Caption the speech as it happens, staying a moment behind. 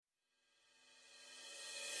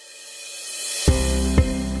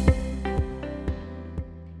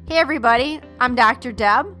everybody, I'm Dr.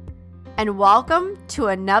 Deb, and welcome to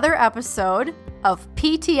another episode of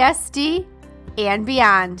PTSD and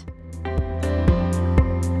Beyond.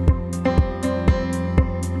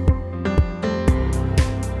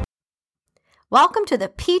 Welcome to the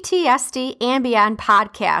PTSD and Beyond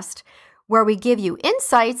podcast, where we give you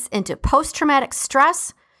insights into post-traumatic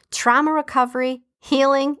stress, trauma recovery,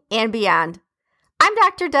 healing, and beyond. I'm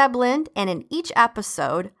Dr. Deb Lind, and in each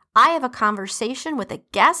episode, I have a conversation with a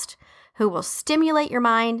guest who will stimulate your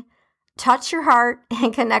mind, touch your heart,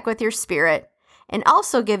 and connect with your spirit, and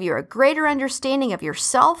also give you a greater understanding of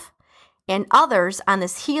yourself and others on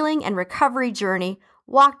this healing and recovery journey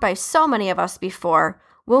walked by so many of us before,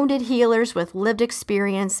 wounded healers with lived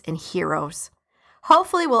experience and heroes.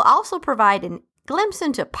 Hopefully, we'll also provide a glimpse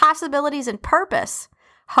into possibilities and purpose,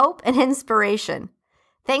 hope, and inspiration.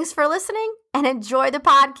 Thanks for listening and enjoy the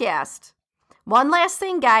podcast. One last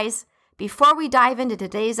thing, guys, before we dive into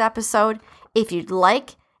today's episode, if you'd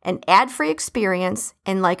like an ad-free experience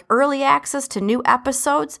and like early access to new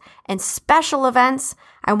episodes and special events,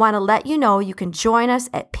 I want to let you know you can join us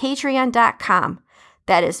at patreon.com.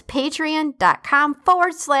 That is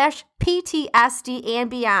patreon.com/PTSD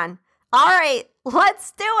and Beyond. All right,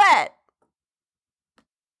 let's do it.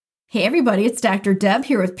 Hey everybody, it's Dr. Deb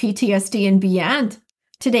here with PTSD and Beyond.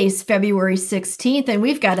 Today's February 16th, and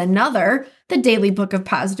we've got another, The Daily Book of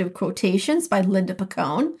Positive Quotations by Linda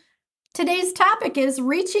Picone. Today's topic is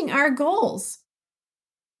reaching our goals.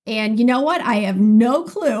 And you know what? I have no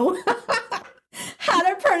clue how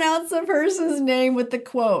to pronounce a person's name with the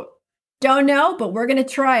quote. Don't know, but we're going to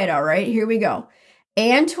try it, all right? Here we go.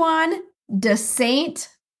 Antoine de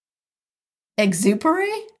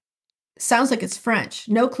Saint-Exupéry? Sounds like it's French.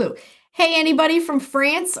 No clue. Hey, anybody from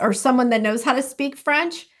France or someone that knows how to speak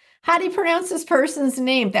French? How do you pronounce this person's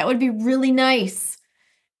name? That would be really nice.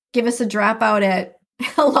 Give us a dropout at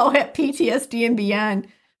hello@PTSD and Beyond.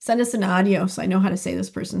 Send us an audio so I know how to say this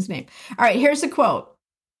person's name. All right, here's a quote.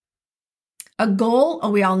 A goal,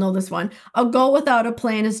 we all know this one. A goal without a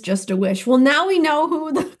plan is just a wish. Well, now we know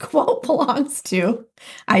who the quote belongs to.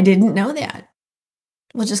 I didn't know that.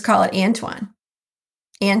 We'll just call it Antoine.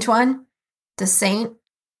 Antoine de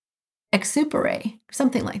Saint-Exupéry,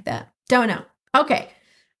 something like that. Don't know. Okay.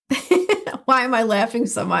 Why am I laughing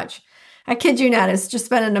so much? I kid you not. It's just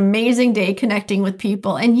been an amazing day connecting with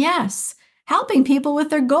people. And yes, helping people with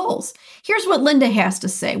their goals. Here's what Linda has to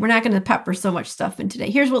say. We're not going to pepper so much stuff in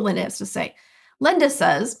today. Here's what Linda has to say. Linda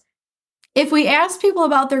says, if we ask people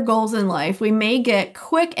about their goals in life, we may get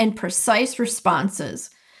quick and precise responses.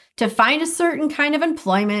 To find a certain kind of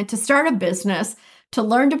employment, to start a business, to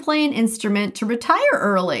learn to play an instrument, to retire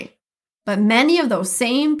early. But many of those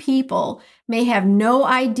same people may have no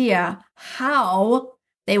idea how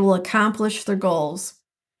they will accomplish their goals.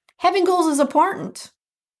 Having goals is important.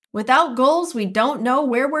 Without goals, we don't know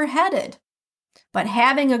where we're headed. But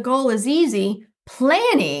having a goal is easy.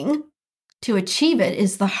 Planning to achieve it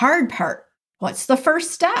is the hard part. What's the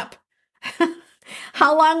first step?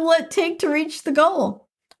 How long will it take to reach the goal?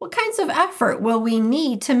 What kinds of effort will we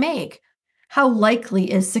need to make? How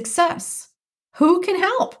likely is success? Who can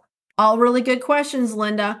help? All really good questions,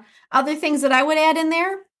 Linda. Other things that I would add in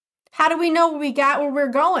there? How do we know we got where we're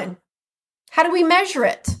going? How do we measure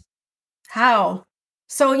it? How?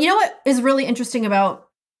 So you know what is really interesting about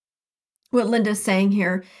what Linda's saying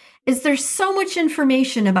here is there's so much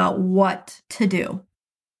information about what to do.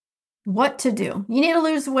 What to do. You need to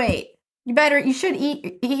lose weight. You should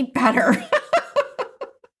eat better.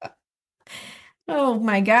 Oh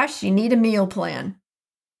my gosh, you need a meal plan.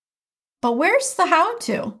 But where's the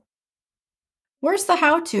how-to? Where's the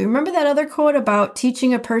how-to? Remember that other quote about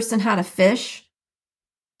teaching a person how to fish?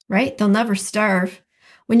 Right? They'll never starve.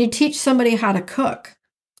 When you teach somebody how to cook,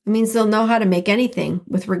 it means they'll know how to make anything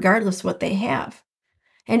with regardless what they have.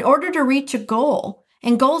 In order to reach a goal,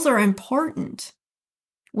 and goals are important,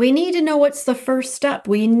 we need to know what's the first step.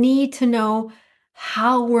 We need to know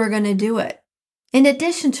how we're going to do it. In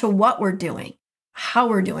addition to what we're doing, how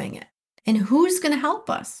we're doing it, and who's going to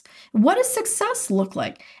help us. What does success look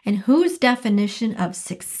like? And whose definition of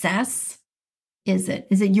success is it?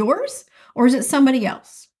 Is it yours or is it somebody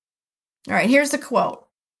else? All right, here's the quote.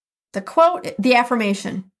 The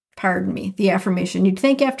affirmation. Pardon me, the affirmation. You'd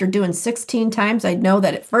think after doing 16 times, I'd know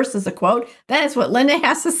that at first is a quote. That is what Linda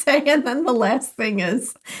has to say. And then the last thing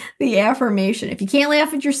is the affirmation. If you can't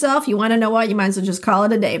laugh at yourself, you want to know what, you might as well just call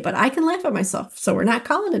it a day. But I can laugh at myself, so we're not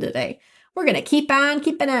calling it a day. We're going to keep on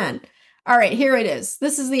keeping on. All right, here it is.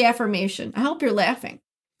 This is the affirmation. I hope you're laughing.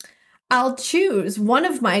 I'll choose one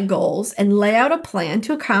of my goals and lay out a plan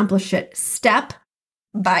to accomplish it step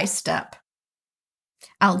by step.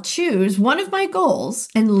 I'll choose one of my goals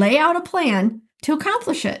and lay out a plan to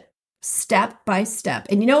accomplish it step by step.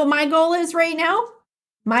 And you know what my goal is right now?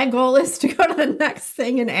 My goal is to go to the next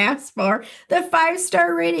thing and ask for the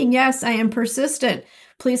 5-star rating. Yes, I am persistent.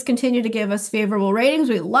 Please continue to give us favorable ratings.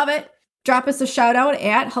 We love it. Drop us a shout out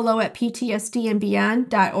at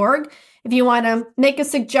hello@ptsdandbeyond.org. If you want to make a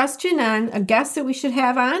suggestion on a guest that we should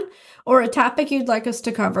have on or a topic you'd like us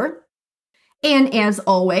to cover. And as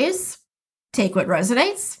always, take what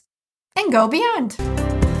resonates and go beyond.